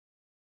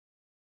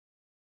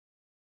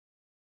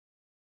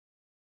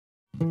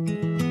I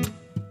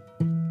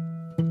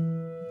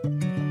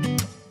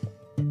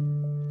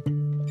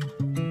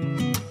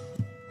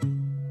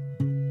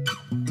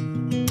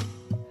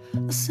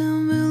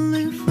sound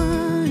really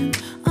fine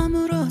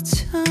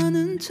아무렇지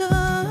않은 척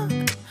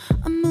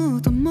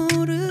아무도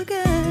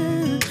모르게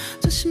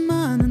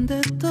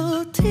조심하는데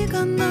또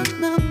티가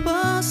났나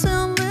봐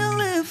Sound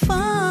really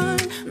fine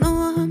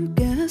너와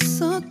함께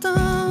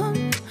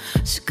했었던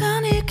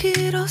시간이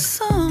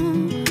길었어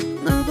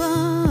나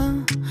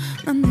봐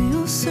난 네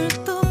옷을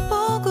또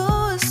보고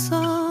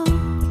있어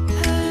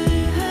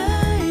Hey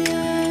hey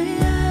yeah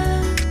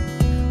yeah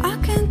I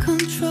can't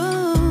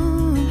control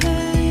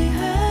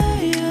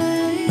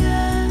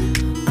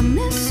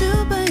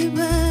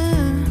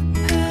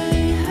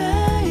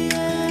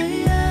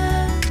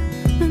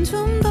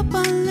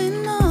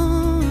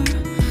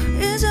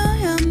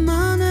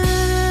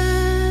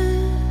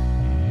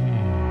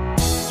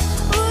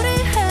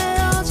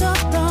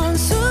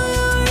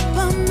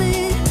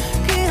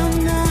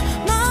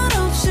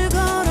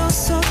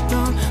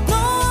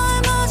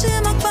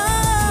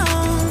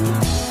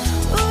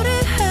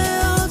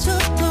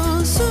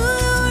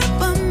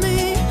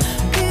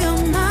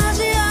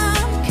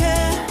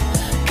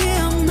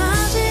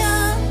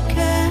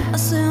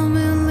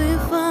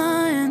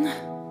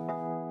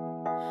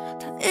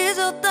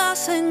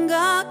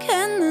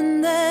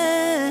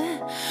생각했는데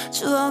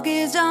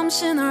추억이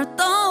잠시 널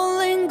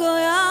떠올린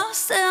거야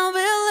Still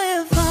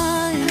believe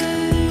fine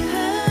hey,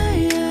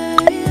 hey, yeah,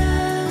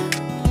 yeah.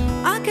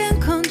 I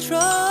can't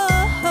control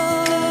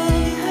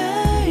hey,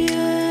 hey,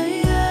 yeah,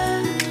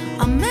 yeah.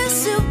 I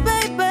miss you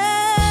baby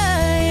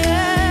yeah,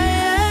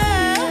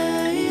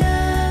 yeah,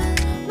 yeah.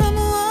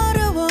 너무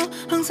어려워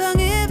항상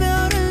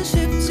이별은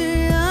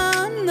쉽지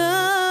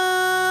않아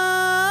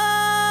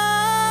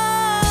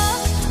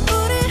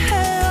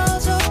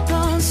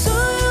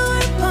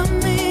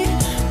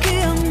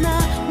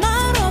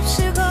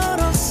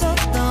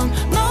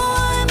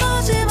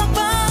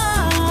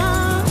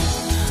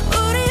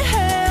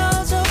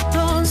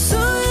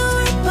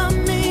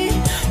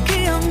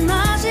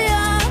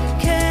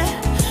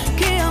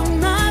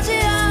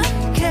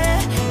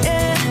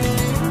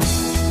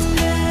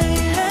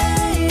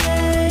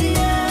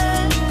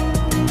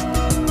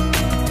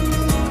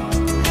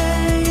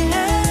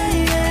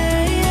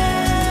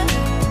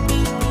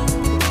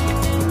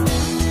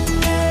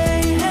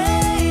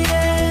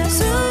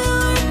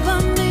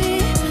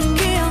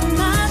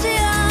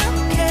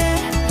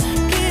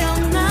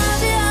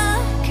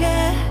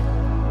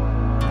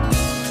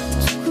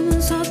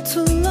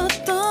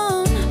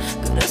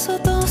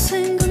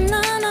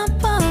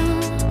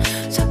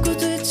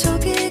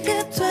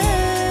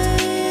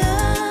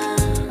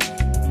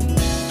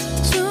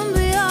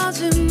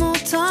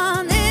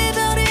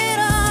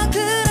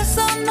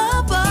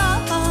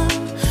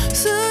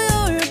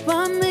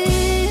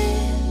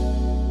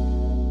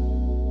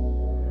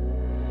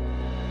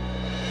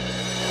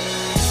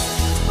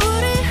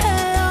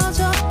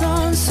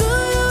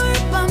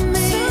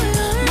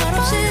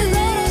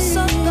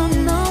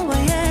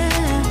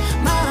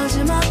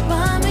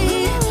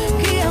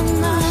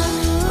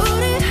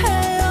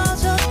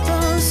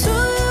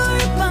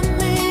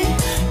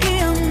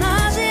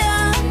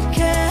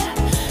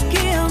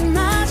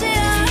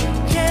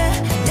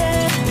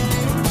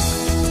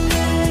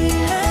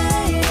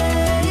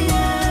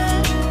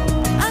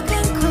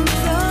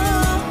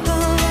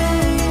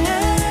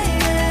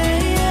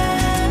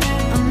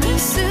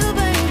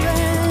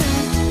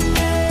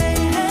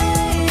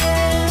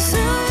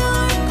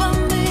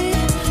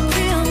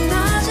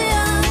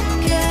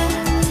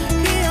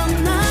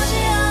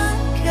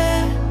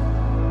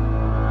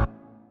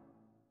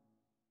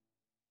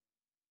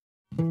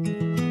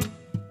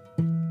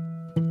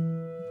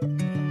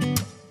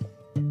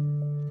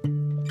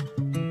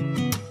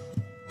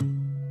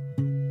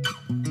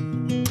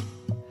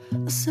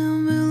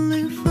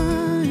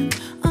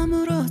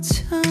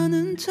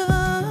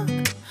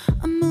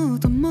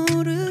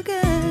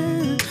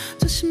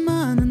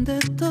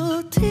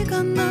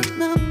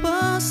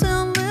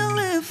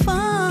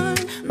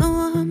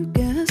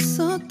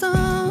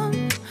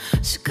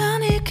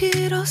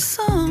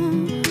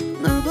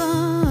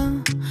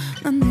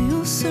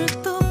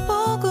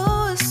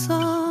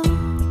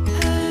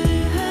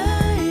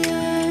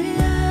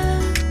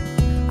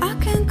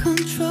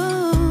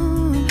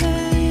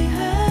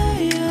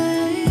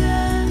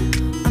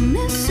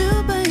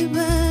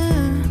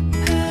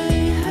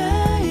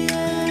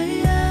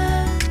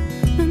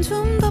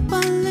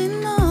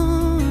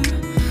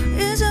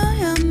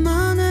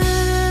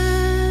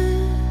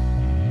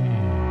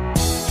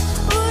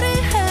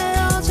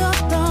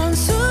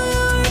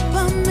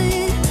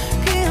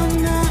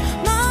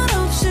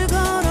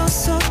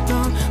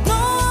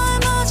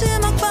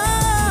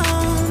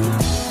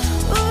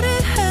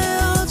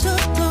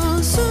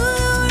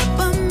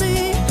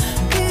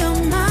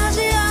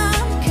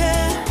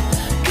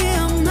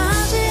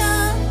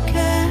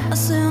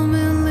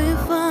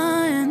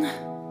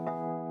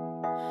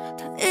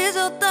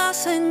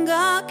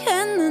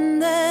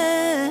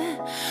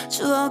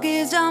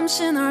추억이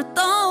잠시 널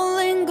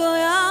떠올린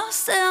거야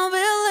Say I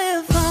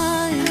believe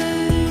fine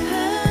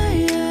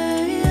hey,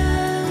 hey,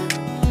 yeah.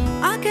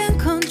 I can't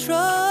control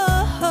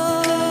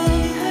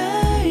hey,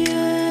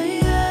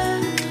 hey, yeah.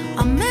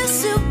 I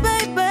miss you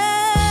baby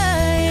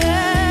yeah,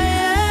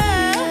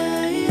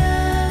 yeah,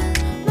 yeah.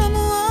 너무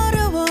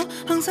어려워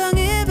항상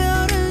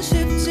이별은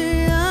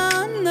쉽지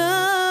않아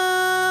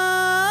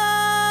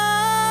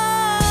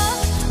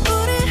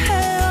우리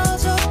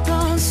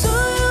헤어졌던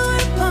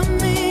수요일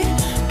밤이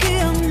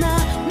기억나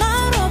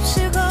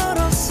말없이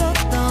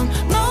걸었었던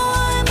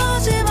너와의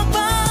마지막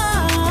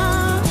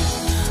밤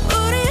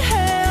우리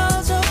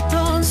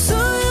헤어졌던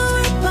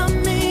수요일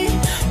밤이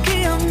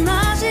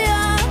기억나지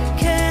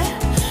않게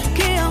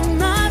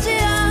기억나지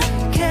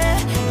않게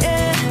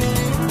yeah.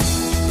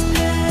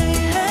 Hey,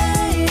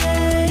 hey,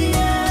 yeah,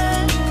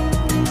 yeah.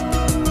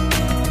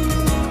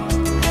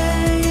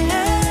 Hey,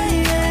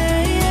 hey,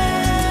 yeah,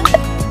 yeah.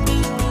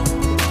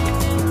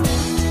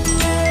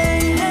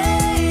 Hey,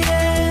 hey,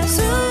 yeah.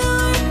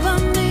 수요일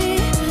밤이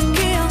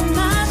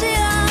기억나지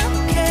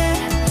않게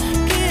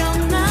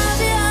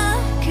기억나지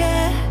않게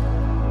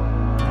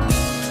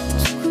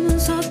조금은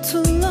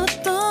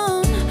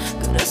서툴렀던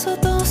그래서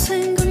더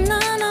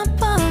생각나나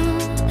봐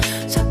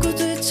자꾸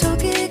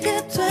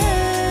뒤척이게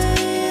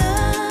돼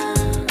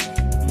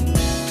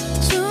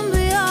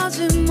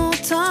준비하지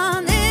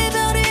못한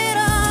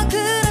이별이라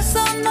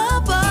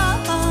그랬었나 봐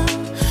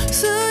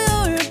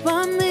수요일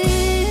밤이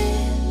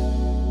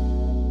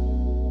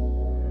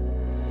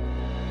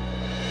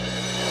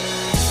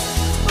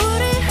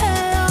우리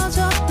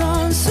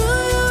헤어졌던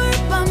수요일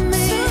밤이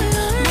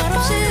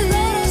말없이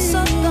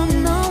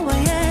걸었었던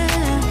너와의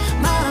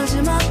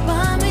마지막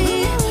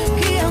밤이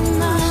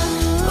기억나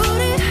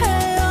우리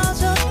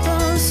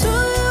헤어졌던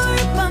수요일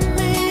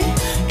밤이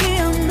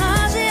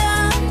기억나지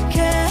않게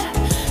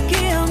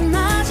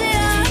기억나지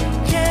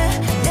않게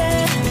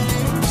yeah.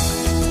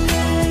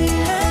 Hey,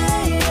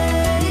 hey,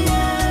 yeah,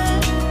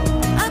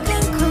 yeah. I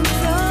can't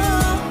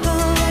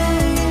control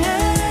hey,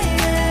 hey,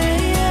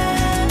 yeah,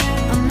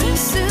 yeah. I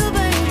miss you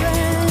baby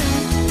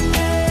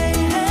hey,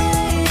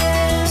 hey,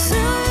 yeah.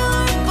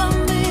 수요일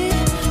밤이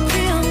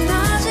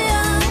기억나지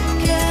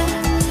않게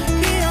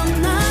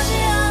기억나지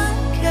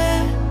않게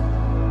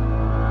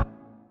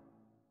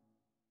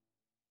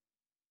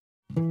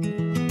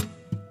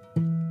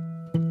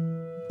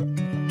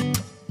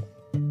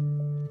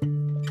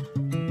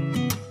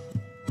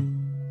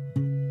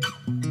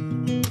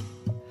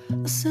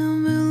I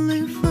sound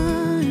really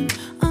fine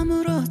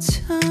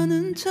아무렇지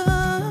않은 척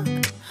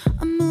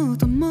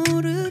아무도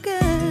모르게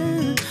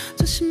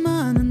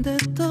조심하는데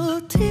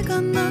또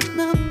티가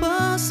났나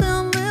봐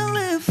Sound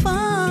really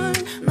fine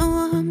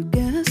너와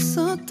함께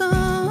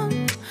했었던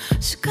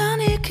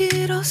시간이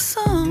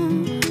길었어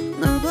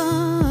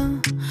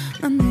나봐난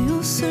네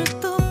옷을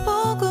또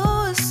보고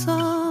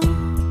있어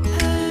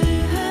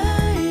Hey,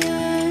 hey,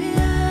 yeah,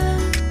 yeah.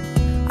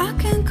 I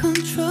can't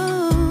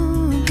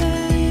control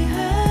Hey,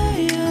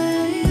 hey,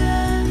 yeah,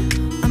 yeah.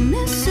 I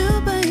miss you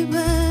baby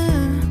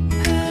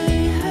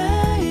Hey,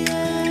 hey,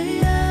 yeah,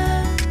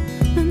 yeah.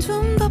 난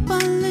좀 더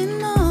빨리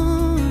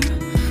널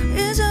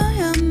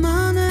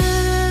잊어야만 해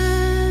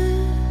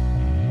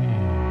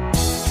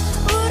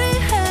우리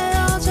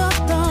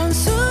헤어졌던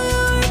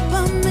수요일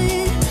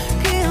밤이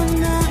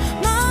기억나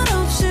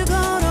말없이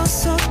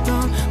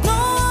걸었었던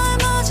너와의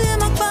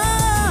마지막 밤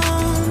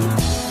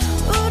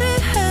우리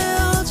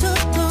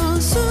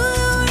헤어졌던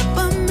수요일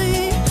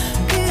밤이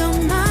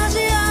기억나지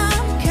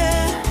않게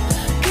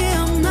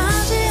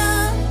기억나지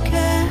않게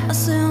I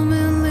sound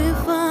really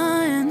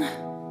fine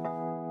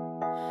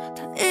다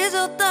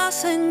잊었다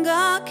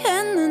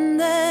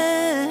생각했는데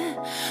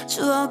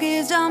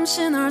추억이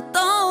잠시 널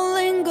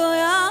떠올린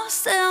거야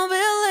Say I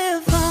will